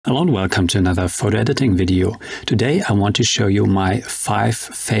Hello and welcome to another photo editing video. Today I want to show you my 5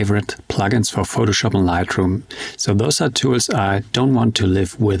 favorite plugins for Photoshop and Lightroom. So those are tools I don't want to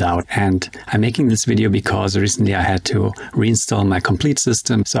live without, and I'm making this video because recently I had to reinstall my complete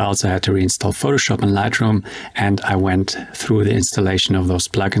system. So I also had to reinstall Photoshop and Lightroom, and I went through the installation of those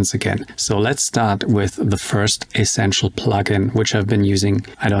plugins again. So let's start with the first essential plugin, which I've been using,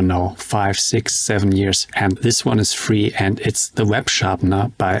 I don't know, 5, 6, 7 years. And this one is free, and it's the Web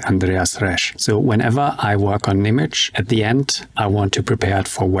Sharpener by Andreas Resch. So whenever I work on an image, at the end I want to prepare it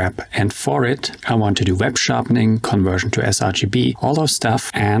for web, and for it I want to do web sharpening, conversion to sRGB, all those stuff,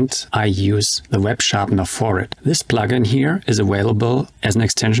 and I use the Web Sharpener for it. This plugin here is available as an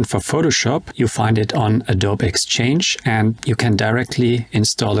extension for Photoshop. You find it on Adobe Exchange, and you can directly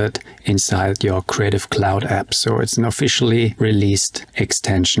install it inside your Creative Cloud app. So it's an officially released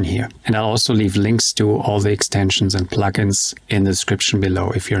extension here. And I'll also leave links to all the extensions and plugins in the description below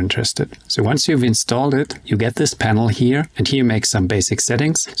if you're interested. So once you've installed it, you get this panel here, and here you make some basic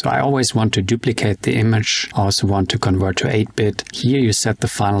settings. So I always want to duplicate the image. I also want to convert to 8-bit. Here you set the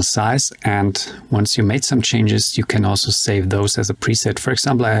final size, and once you made some changes, you can also save those as a preset. For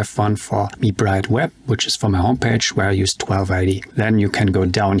example, I have one for Me Bright Web, which is for my homepage, where I use 1280. Then you can go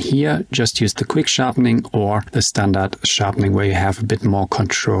down here, just use the quick sharpening or the standard sharpening, where you have a bit more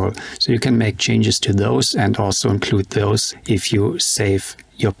control. So you can make changes to those and also include those if you save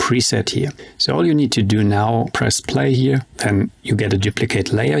your preset here. So all you need to do now, press play here, then you get a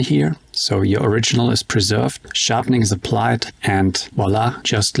duplicate layer here. So your original is preserved, sharpening is applied, and voila,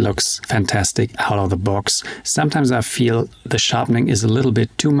 just looks fantastic out of the box. Sometimes I feel the sharpening is a little bit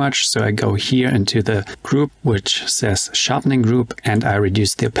too much, so I go here into the group which says sharpening group, and I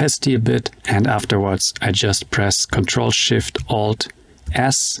reduce the opacity a bit, and afterwards I just press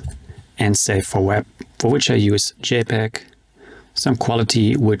Ctrl-Shift-Alt-S and save for web, for which I use JPEG, some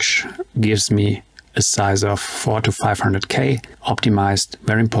quality which gives me a size of 400 to 500K, optimized,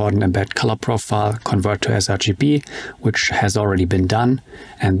 very important, embed color profile, convert to sRGB, which has already been done,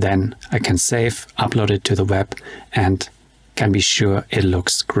 and then I can save, upload it to the web, and can be sure it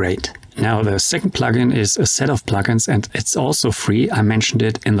looks great. Now the second plugin is a set of plugins, and it's also free. I mentioned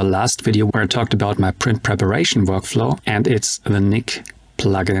it in the last video where I talked about my print preparation workflow, and it's the Nik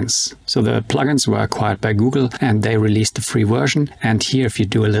plugins. So the plugins were acquired by Google, and they released the free version. And here, if you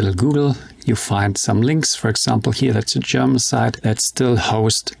do a little Google, you find some links. For example, here, that's a German site that still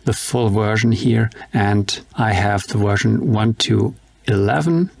hosts the full version here. And I have the version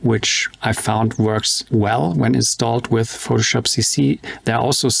 1.2.11, which I found works well when installed with Photoshop CC. There are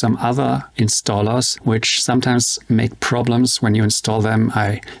also some other installers which sometimes make problems when you install them.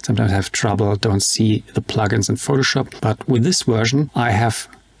 I sometimes have trouble, don't see the plugins in Photoshop, but with this version I have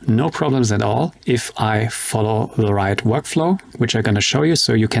no problems at all if I follow the right workflow, which I'm going to show you.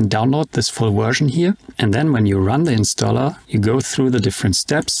 So you can download this full version here, and then when you run the installer, you go through the different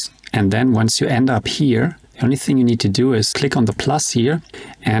steps, and then once you end up here, the only thing you need to do is click on the plus here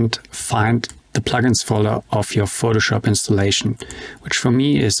and find the plugins folder of your Photoshop installation, which for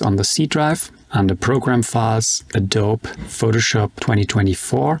me is on the C drive under Program Files, Adobe Photoshop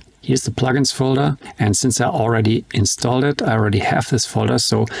 2024. Here's the plugins folder, and since I already installed it, I already have this folder,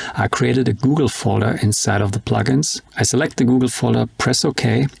 so I created a Google folder inside of the plugins. I select the Google folder, press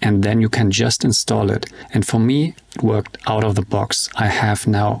OK, and then you can just install it. And for me, it worked out of the box. I have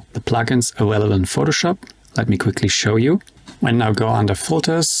now the plugins available in Photoshop. Let me quickly show you. When now go under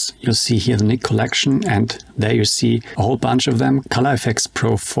filters, you'll see here the Nik collection, and there you see a whole bunch of them. Color Effects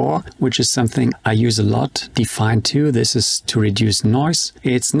Pro 4, which is something I use a lot. Define 2, this is to reduce noise.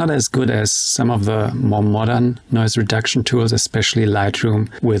 It's not as good as some of the more modern noise reduction tools, especially Lightroom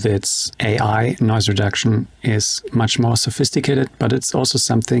with its AI noise reduction is much more sophisticated, but it's also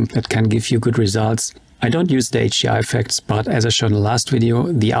something that can give you good results. I don't use the HDR effects, but as I showed in the last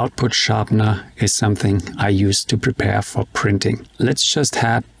video, the output sharpener is something I use to prepare for printing. Let's just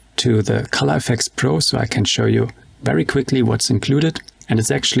head to the Color Effects Pro so I can show you very quickly what's included. And it's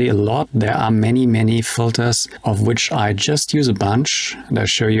actually a lot. There are many filters, of which I just use a bunch. And I'll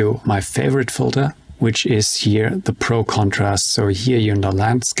show you my favorite filter, which is here the Pro Contrast. So here you're in the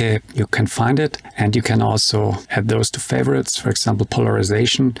landscape, you can find it, and you can also add those to favorites. For example,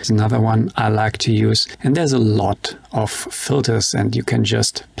 Polarization is another one I like to use. And there's a lot of filters, and you can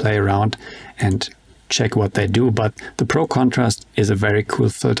just play around and check what they do. But the Pro Contrast is a very cool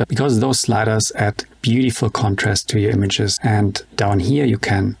filter because those sliders add beautiful contrast to your images. And down here you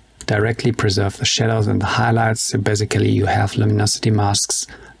can directly preserve the shadows and the highlights. So basically you have luminosity masks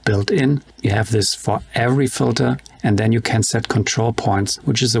built in. You have this for every filter, and then you can set control points,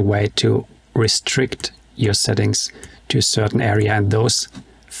 which is a way to restrict your settings to a certain area, and those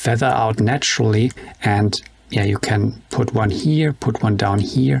feather out naturally, and yeah, you can put one here, put one down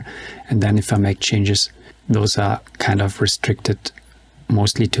here, and then if I make changes, those are kind of restricted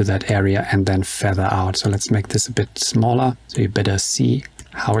mostly to that area and then feather out. So let's make this a bit smaller so you better see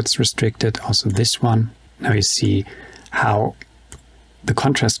how it's restricted. Also this one. Now you see how the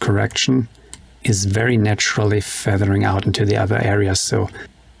contrast correction is very naturally feathering out into the other areas. So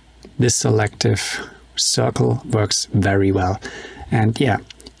this selective circle works very well. And yeah,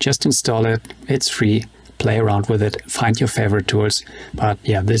 just install it. It's free. Play around with it, find your favorite tools. But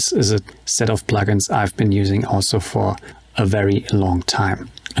yeah, this is a set of plugins I've been using also for a very long time.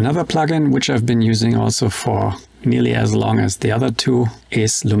 Another plugin which I've been using also for nearly as long as the other two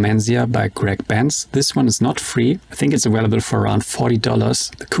is Lumenzia by Greg Benz. This one is not free. I think it's available for around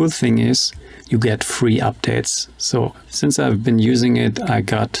 $40. The cool thing is you get free updates. So since I've been using it, I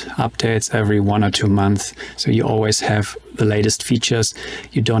got updates every 1 or 2 months. So you always have the latest features.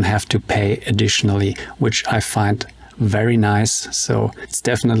 You don't have to pay additionally, which I find very nice. So it's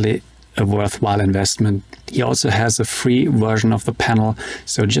definitely a worthwhile investment. He also has a free version of the panel.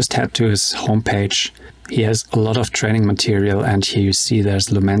 So just head to his homepage. He has a lot of training material, and here you see there's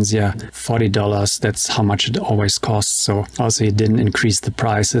Lumenzia, $40. That's how much it always costs. So also he didn't increase the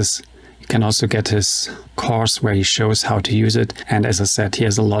prices. You can also get his course where he shows how to use it. And as I said, he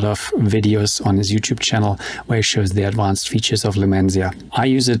has a lot of videos on his YouTube channel where he shows the advanced features of Lumenzia. I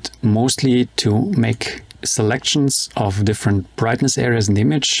use it mostly to make selections of different brightness areas in the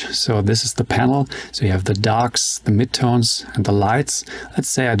image. So this is the panel. So you have the darks, the midtones, and the lights. Let's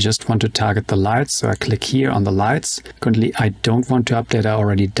say I just want to target the lights. So I click here on the lights. Currently, I don't want to update. I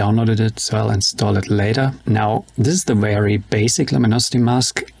already downloaded it, so I'll install it later. Now, this is the very basic luminosity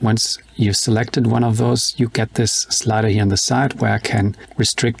mask. Once you've selected one of those, you get this slider here on the side where I can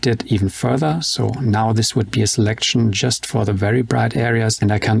restrict it even further. So now this would be a selection just for the very bright areas,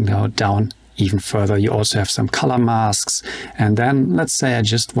 and I can go down even further. You also have some color masks, and then let's say I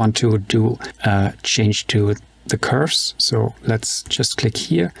just want to do a change to the curves. So let's just click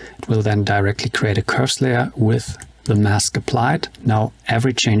here. It will then directly create a curves layer with the mask applied. Now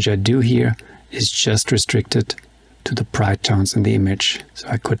every change I do here is just restricted to the bright tones in the image. So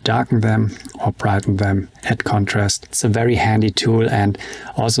I could darken them or brighten them, add contrast. It's a very handy tool, and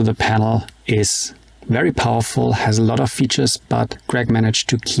also the panel is very powerful, has a lot of features, but Greg managed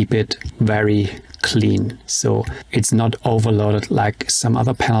to keep it very clean. So it's not overloaded like some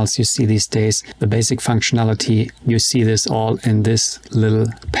other panels you see these days. The basic functionality, you see this all in this little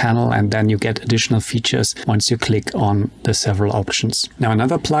panel, and then you get additional features once you click on the several options. Now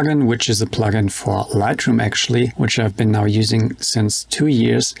another plugin, which is a plugin for Lightroom actually, which I've been now using since 2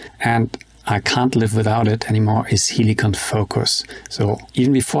 years, and I can't live without it anymore, is Helicon Focus. So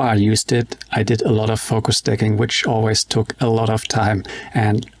even before I used it, I did a lot of focus stacking, which always took a lot of time.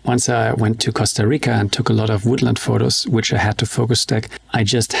 And once I went to Costa Rica and took a lot of woodland photos, which I had to focus stack, I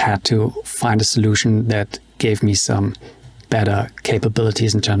just had to find a solution that gave me some better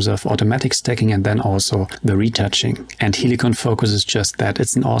capabilities in terms of automatic stacking and then also the retouching. And Helicon Focus is just that.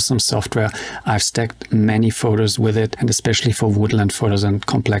 It's an awesome software. I've stacked many photos with it, and especially for woodland photos and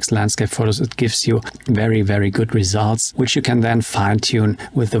complex landscape photos, it gives you very, very good results, which you can then fine-tune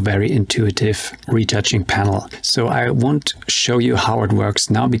with a very intuitive retouching panel. So I won't show you how it works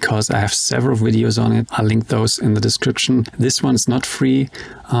now because I have several videos on it. I'll link those in the description. This one's not free.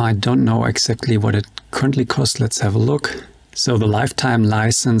 I don't know exactly what it currently costs. Let's have a look. So the lifetime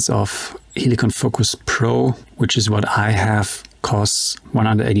license of Helicon Focus Pro, which is what I have, costs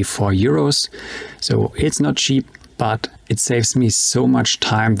 184 euros. So it's not cheap, but it saves me so much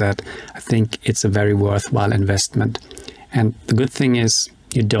time that I think it's a very worthwhile investment. And the good thing is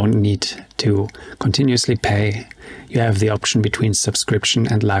you don't need to continuously pay. You have the option between subscription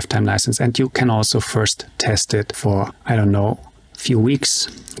and lifetime license, and you can also first test it for, I don't know, a few weeks,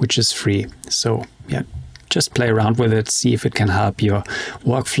 which is free. So yeah, just play around with it, see if it can help your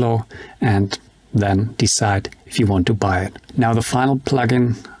workflow, and then decide if you want to buy it. Now the final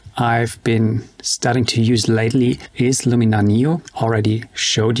plugin I've been starting to use lately is Luminar Neo. Already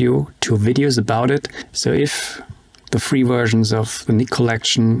showed you 2 videos about it. So if the free versions of the Nik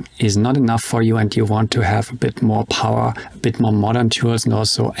collection is not enough for you and you want to have a bit more power, a bit more modern tools and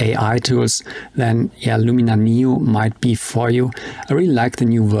also AI tools, then yeah, Luminar Neo might be for you. I really like the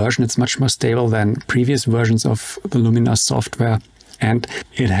new version. It's much more stable than previous versions of the Luminar software, and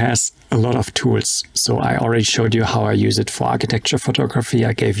it has a lot of tools. So I already showed you how I use it for architecture photography.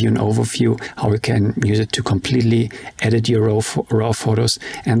 I gave you an overview how you can use it to completely edit your raw photos.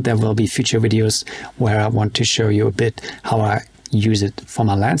 And there will be future videos where I want to show you a bit how I use it for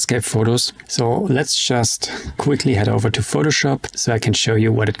my landscape photos. So let's just quickly head over to Photoshop so I can show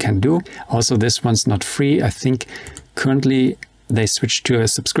you what it can do. Also, this one's not free. I think currently they switched to a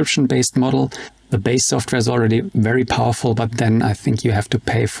subscription-based model. The base software is already very powerful, but then I think you have to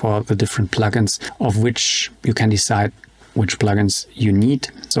pay for the different plugins, of which you can decide which plugins you need.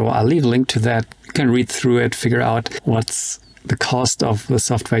 So I'll leave a link to that. You can read through it, figure out what's the cost of the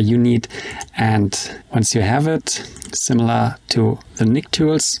software you need. And once you have it, similar to the Nik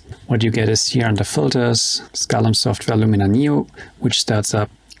tools, what you get is here under filters, Scalum software Lumina Neo, which starts up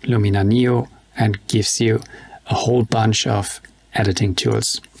Lumina Neo and gives you a whole bunch of editing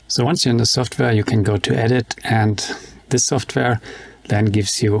tools. So once you're in the software, you can go to edit, and this software then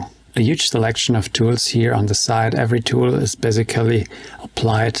gives you a huge selection of tools here on the side. Every tool is basically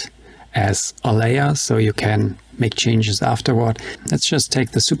applied as a layer, so you can make changes afterward. Let's just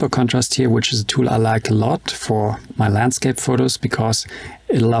take the super contrast here, which is a tool I like a lot for my landscape photos, because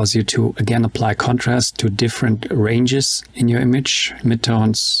it allows you to again apply contrast to different ranges in your image,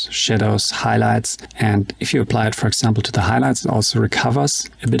 midtones, shadows, highlights. And if you apply it, for example, to the highlights, it also recovers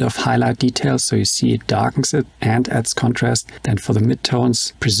a bit of highlight detail, so you see it darkens it and adds contrast. Then for the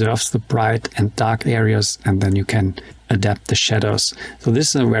midtones, preserves the bright and dark areas, and then you can adapt the shadows. So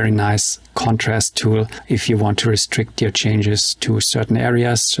this is a very nice contrast tool if you want to restrict your changes to certain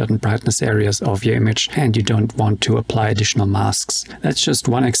areas, certain brightness areas of your image, and you don't want to apply additional masks. That's just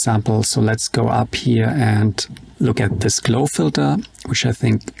one example. So let's go up here and look at this glow filter, which I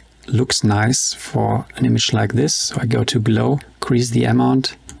think looks nice for an image like this. So I go to glow, increase the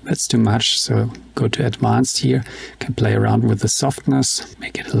amount. That's too much, so go to advanced here. You can play around with the softness,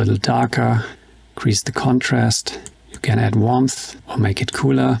 make it a little darker, increase the contrast. You can add warmth or make it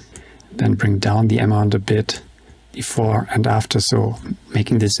cooler, then bring down the amount a bit before and after, so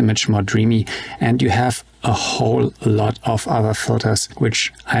making this image more dreamy. And you have a whole lot of other filters,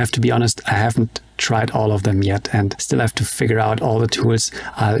 which I have to be honest, I haven't tried all of them yet and still have to figure out all the tools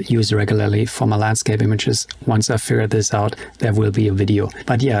I'll use regularly for my landscape images. Once I figure this out, there will be a video.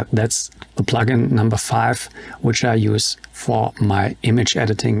 But yeah, that's the plugin number 5, which I use for my image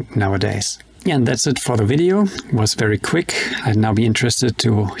editing nowadays. Yeah, and that's it for the video. It was very quick. I'd now be interested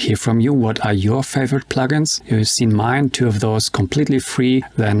to hear from you. What are your favorite plugins? You've seen mine, 2 of those completely free.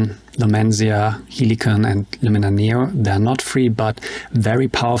 Then Lumenzia, Helicon and Lumina Neo. They're not free, but very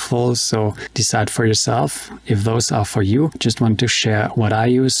powerful. So decide for yourself if those are for you. Just want to share what I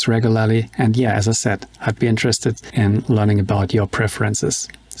use regularly. And yeah, as I said, I'd be interested in learning about your preferences.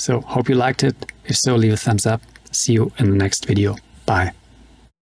 So hope you liked it. If so, leave a thumbs up. See you in the next video. Bye.